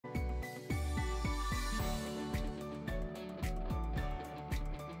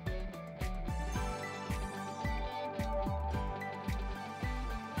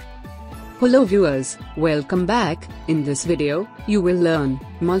Hello viewers, welcome back. In this video, you will learn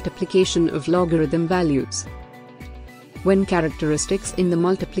multiplication of logarithm values. When characteristics in the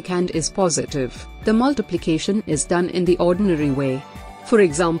multiplicand is positive, the multiplication is done in the ordinary way. For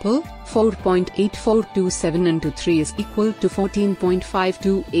example, 4.8427 into 3 is equal to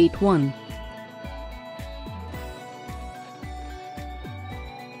 14.5281.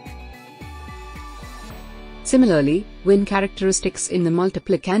 Similarly, when characteristics in the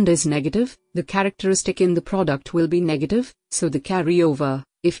multiplicand is negative, the characteristic in the product will be negative, so the carryover,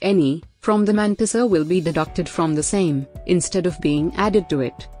 if any, from the mantissa will be deducted from the same, instead of being added to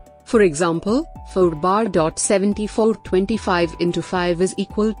it. For example, 4.7425 into 5 is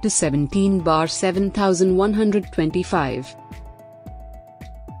equal to 17 bar 7125.